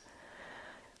views,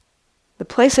 the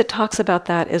place it talks about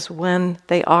that is when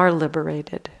they are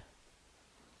liberated.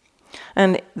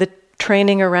 And the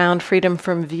training around freedom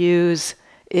from views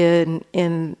in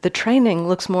the training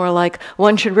looks more like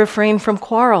one should refrain from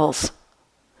quarrels.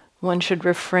 One should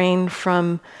refrain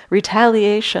from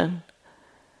retaliation.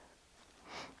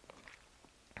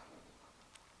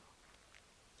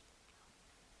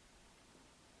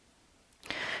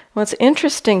 What's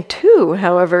interesting too,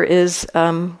 however, is,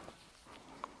 I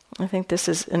think this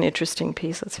is an interesting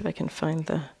piece. Let's see if I can find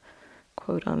the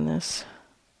quote on this.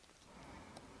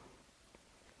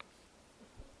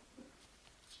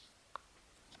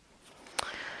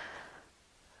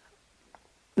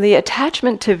 the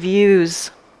attachment to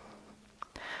views,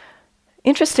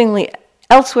 interestingly,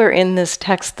 elsewhere in this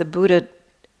text, the Buddha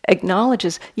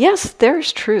acknowledges, yes,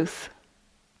 there's truth.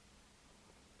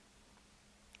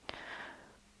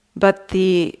 But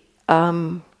the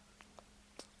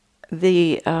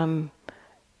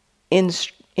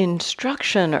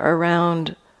instruction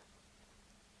around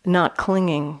not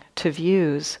clinging to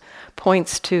views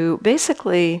points to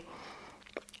basically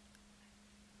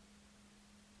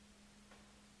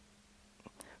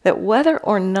that whether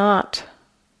or not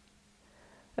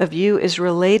a view is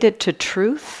related to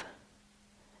truth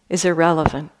is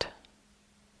irrelevant.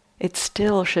 It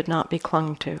still should not be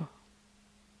clung to.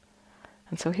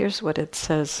 And so here's what it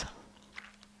says.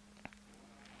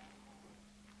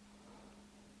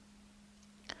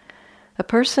 A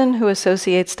person who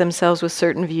associates themselves with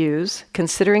certain views,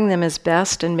 considering them as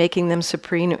best and making them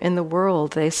supreme in the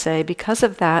world, they say, because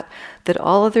of that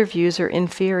all other views are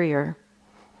inferior.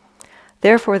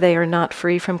 Therefore, they are not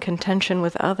free from contention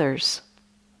with others.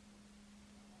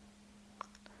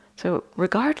 So,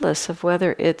 regardless of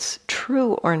whether it's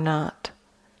true or not,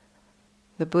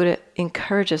 the Buddha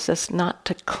encourages us not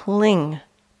to cling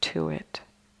to it.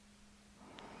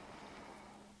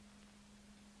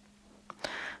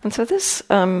 And so this,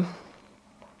 to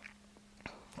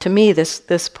me,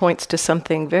 this points to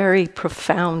something very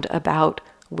profound about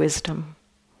wisdom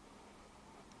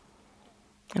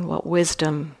and what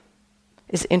wisdom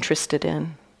is interested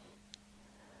in.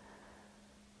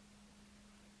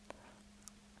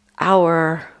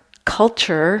 Our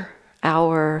culture,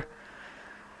 and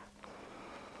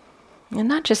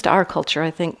not just our culture, I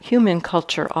think human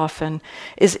culture often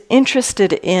is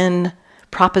interested in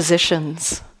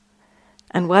propositions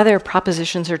and whether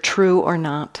propositions are true or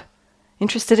not.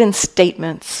 Interested in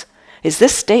statements. Is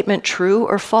this statement true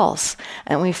or false?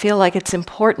 And we feel like it's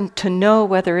important to know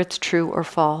whether it's true or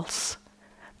false.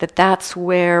 That's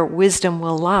where wisdom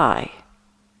will lie.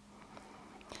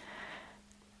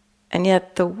 And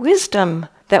yet the wisdom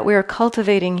that we are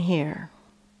cultivating here,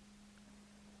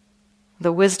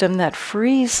 the wisdom that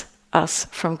frees us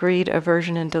from greed,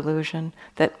 aversion, and delusion,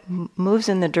 that moves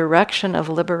in the direction of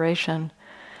liberation,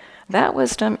 that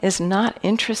wisdom is not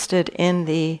interested in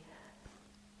the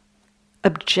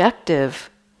objective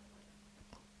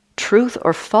truth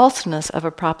or falseness of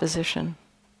a proposition.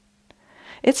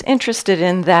 It's interested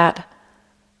in that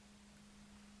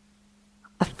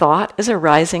a thought is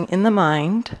arising in the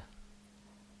mind,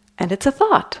 and it's a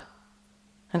thought,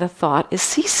 and a thought is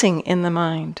ceasing in the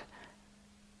mind.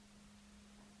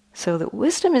 So that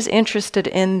wisdom is interested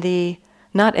in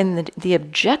not in the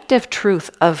objective truth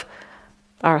of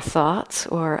our thoughts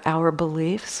or our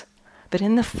beliefs, but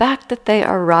in the fact that they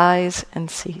arise and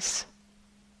cease.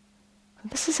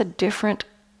 This is a different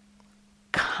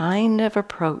kind of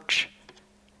approach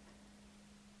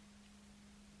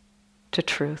to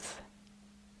truth.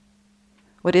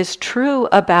 What is true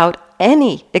about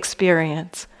any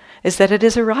experience is that it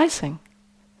is arising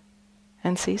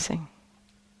and ceasing.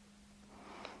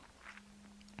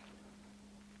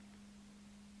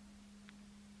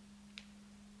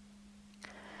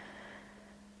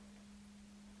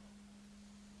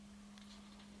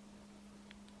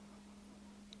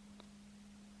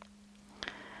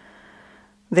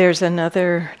 There's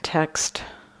another text,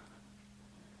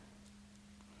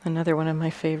 another one of my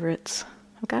favorites.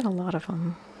 I've got a lot of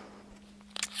them.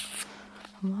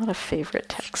 A lot of favorite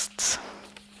texts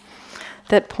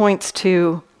that points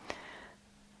to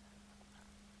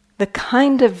the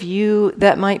kind of view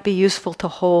that might be useful to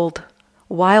hold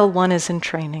while one is in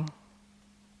training.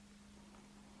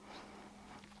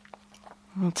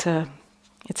 It's a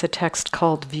text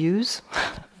called Views.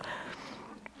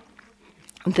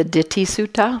 The Ditti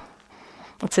Sutta.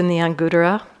 It's in the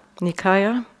Anguttara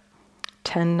Nikaya,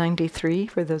 1093,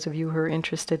 for those of you who are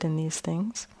interested in these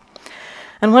things.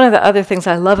 And one of the other things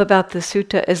I love about the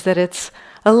sutta is that it's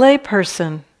a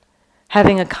layperson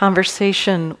having a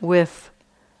conversation with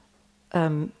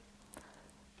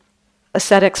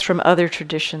ascetics from other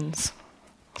traditions.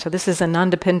 So this is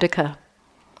Anathapindika,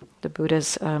 the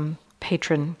Buddha's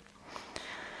patron,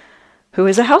 who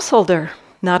is a householder,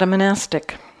 not a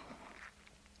monastic.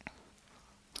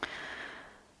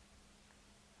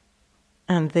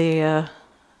 And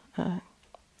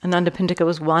Anathapindika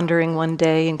was wandering one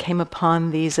day and came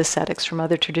upon these ascetics from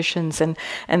other traditions, and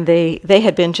they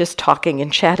had been just talking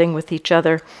and chatting with each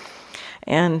other,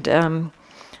 and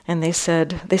they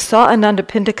said they saw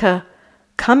Anathapindika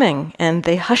coming, and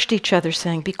they hushed each other,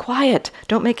 saying, "Be quiet!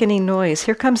 Don't make any noise.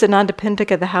 Here comes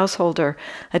Anathapindika, the householder,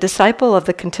 a disciple of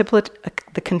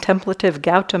the contemplative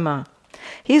Gautama.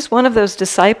 He's one of those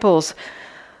disciples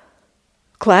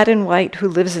clad in white, who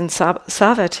lives in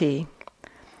Savatthi.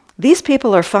 These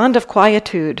people are fond of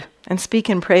quietude and speak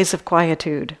in praise of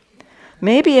quietude.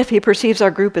 Maybe if he perceives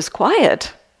our group as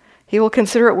quiet, he will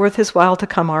consider it worth his while to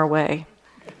come our way.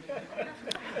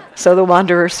 So the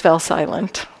wanderers fell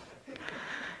silent.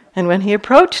 And when he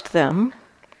approached them,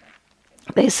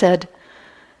 they said,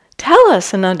 "Tell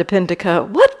us, Anandapindika,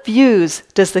 what views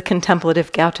does the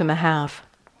contemplative Gautama have?"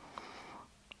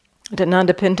 And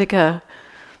Anandapindika,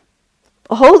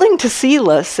 holding to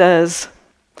Sila, says,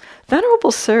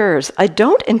 "Venerable sirs, I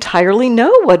don't entirely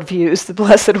know what views the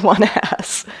Blessed One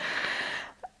has."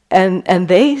 And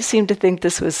they seem to think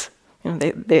this was,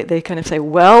 they kind of say,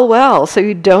 well, so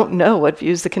you don't know what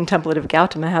views the contemplative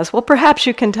Gautama has. Well, perhaps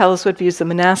you can tell us what views the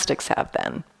monastics have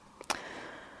then.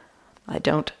 I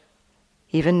don't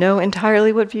even know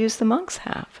entirely what views the monks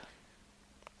have.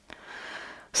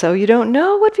 So you don't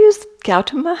know what views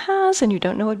Gautama has, and you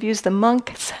don't know what views the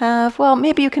monks have. Well,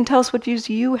 maybe you can tell us what views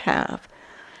you have.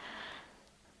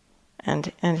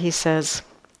 And he says,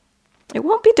 "It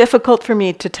won't be difficult for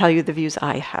me to tell you the views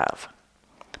I have.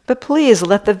 But please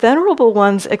let the venerable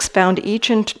ones expound each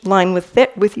in line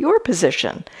with your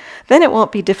position. Then it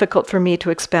won't be difficult for me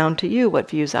to expound to you what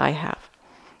views I have."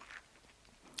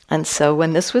 And so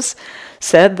when this was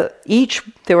said,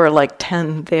 there were like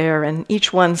 10 there, and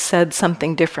each one said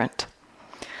something different.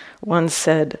 One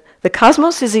said, "The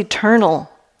cosmos is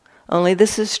eternal. Only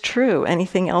this is true.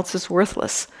 Anything else is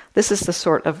worthless. This is the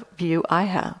sort of view I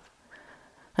have."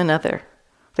 Another,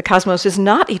 "The cosmos is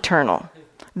not eternal.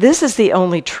 This is the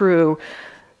only true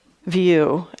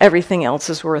view. Everything else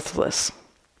is worthless.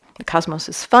 The cosmos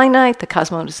is finite. The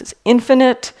cosmos is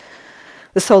infinite.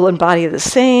 The soul and body are the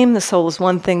same. The soul is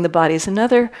one thing, the body is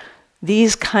another."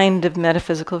 These kind of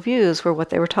metaphysical views were what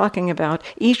they were talking about,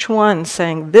 each one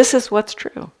saying, this is what's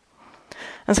true.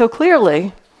 And so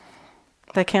clearly,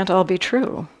 they can't all be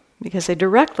true, because they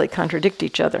directly contradict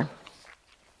each other.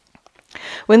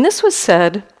 When this was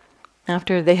said,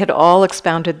 after they had all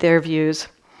expounded their views,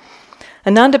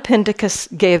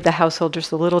 Anandapindika gave the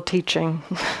householders a little teaching.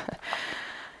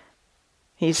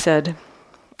 He said,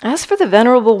 "As for the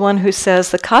Venerable One who says,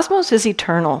 the cosmos is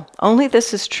eternal, only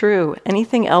this is true,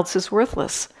 anything else is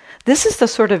worthless, this is the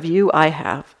sort of view I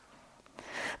have.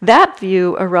 That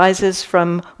view arises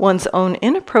from one's own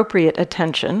inappropriate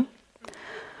attention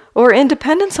or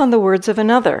independence on the words of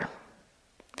another.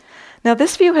 Now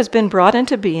this view has been brought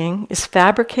into being, is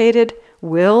fabricated,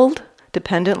 willed,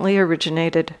 dependently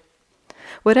originated.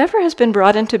 Whatever has been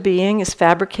brought into being is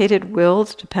fabricated,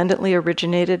 willed, dependently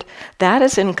originated. That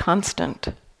is inconstant.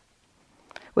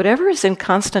 Whatever is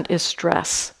inconstant is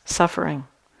stress, suffering.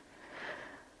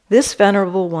 This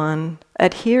Venerable One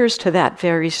adheres to that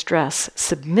very stress,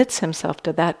 submits himself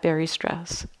to that very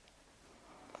stress."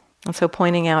 And so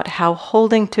pointing out how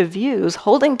holding to views,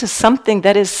 holding to something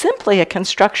that is simply a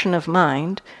construction of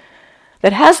mind,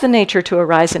 that has the nature to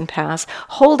arise and pass,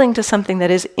 holding to something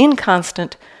that is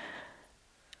inconstant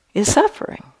is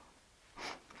suffering.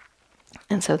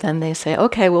 And so then they say,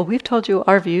 okay, well, we've told you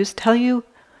our views,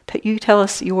 you tell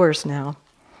us yours now.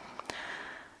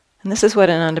 And this is what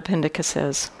Anandapindika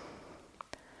says.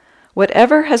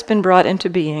 Whatever has been brought into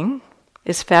being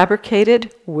is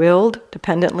fabricated, willed,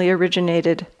 dependently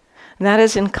originated, and that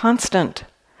is inconstant.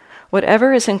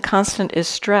 Whatever is inconstant is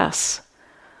stress.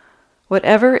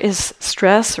 Whatever is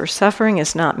stress or suffering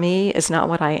is not me, is not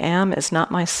what I am, is not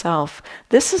myself.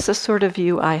 This is the sort of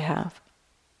view I have.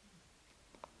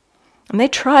 And they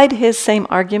tried his same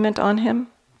argument on him,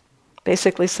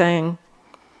 basically saying,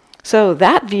 so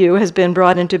that view has been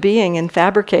brought into being and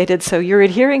fabricated, so you're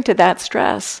adhering to that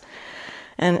stress.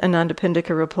 And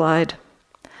Anandapindika replied,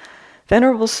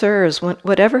 Venerable sirs,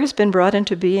 whatever has been brought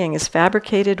into being is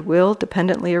fabricated, willed,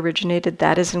 dependently originated,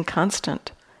 that is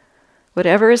inconstant.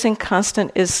 Whatever is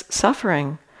inconstant is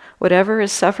suffering. Whatever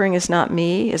is suffering is not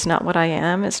me, is not what I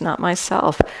am, is not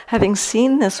myself. Having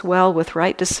seen this well with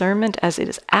right discernment as it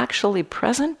is actually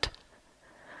present,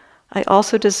 I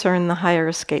also discern the higher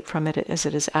escape from it as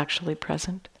it is actually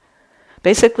present.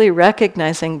 Basically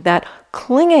recognizing that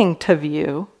clinging to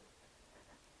view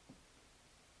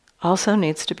also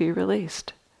needs to be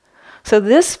released. So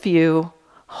this view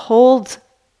holds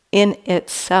in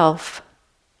itself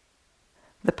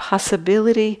the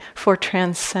possibility for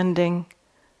transcending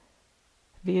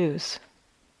views.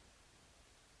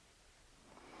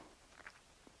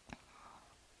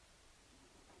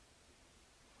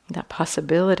 That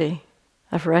possibility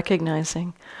of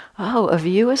recognizing, a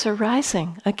view is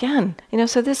arising again.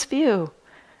 So this view,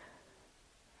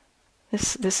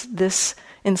 this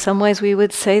in some ways we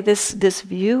would say this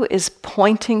view is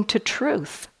pointing to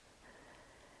truth.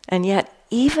 And yet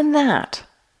even that,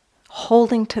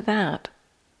 holding to that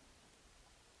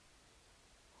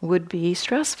would be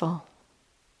stressful,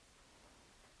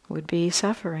 would be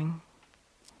suffering.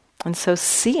 And so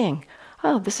seeing,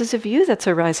 oh, this is a view that's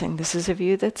arising, this is a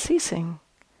view that's ceasing.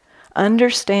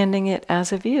 Understanding it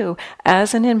as a view,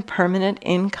 as an impermanent,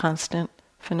 inconstant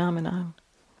phenomenon.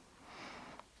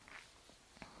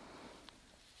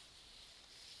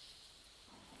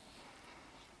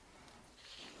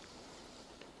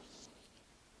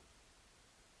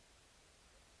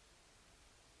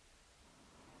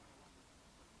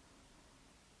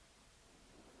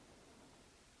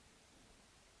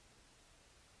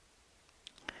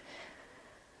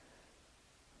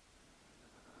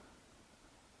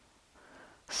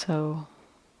 So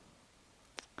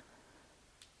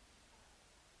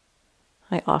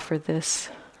I offer this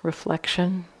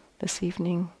reflection this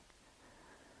evening.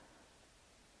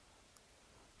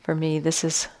 For me, this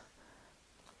is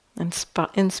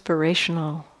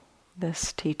inspirational,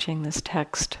 this teaching, this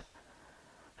text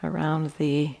around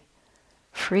the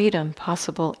freedom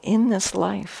possible in this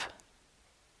life.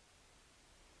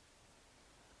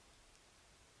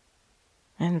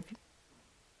 And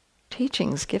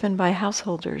teachings given by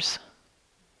householders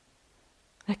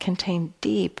that contain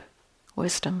deep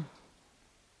wisdom,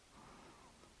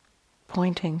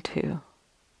 pointing to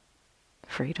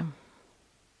freedom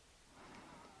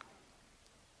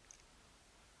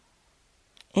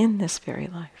in this very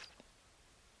life.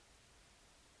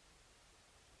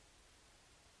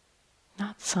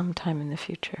 Not sometime in the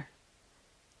future.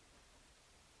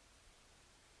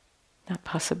 That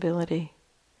possibility.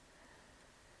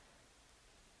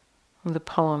 The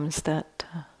poems that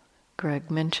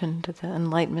Greg mentioned, the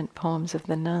enlightenment poems of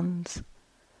the nuns.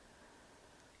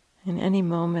 In any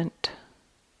moment,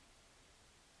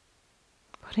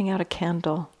 putting out a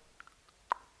candle,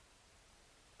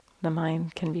 the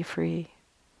mind can be free.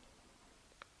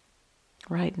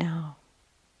 Right now,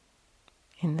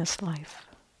 in this life.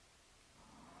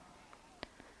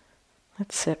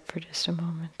 Let's sit for just a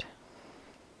moment.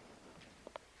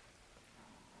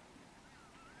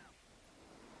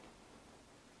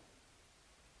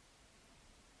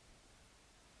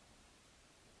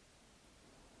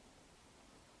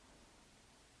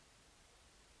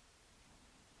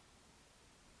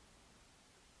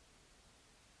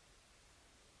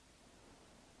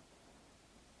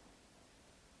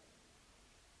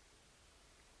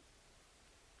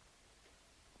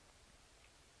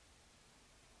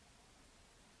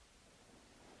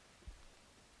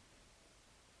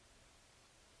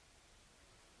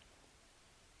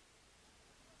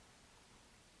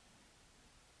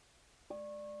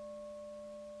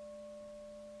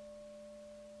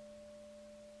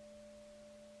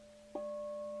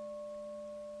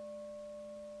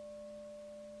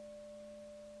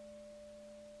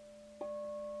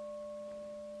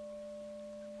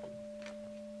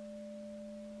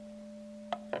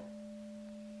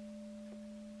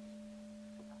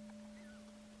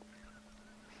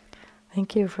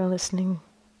 Thank you for listening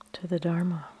to the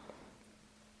Dharma.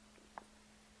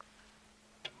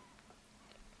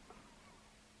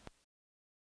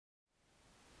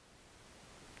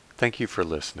 Thank you for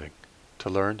listening. To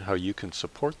learn how you can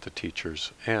support the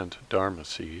teachers and Dharma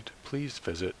Seed, please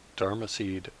visit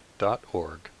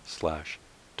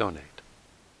dharmaseed.org/donate.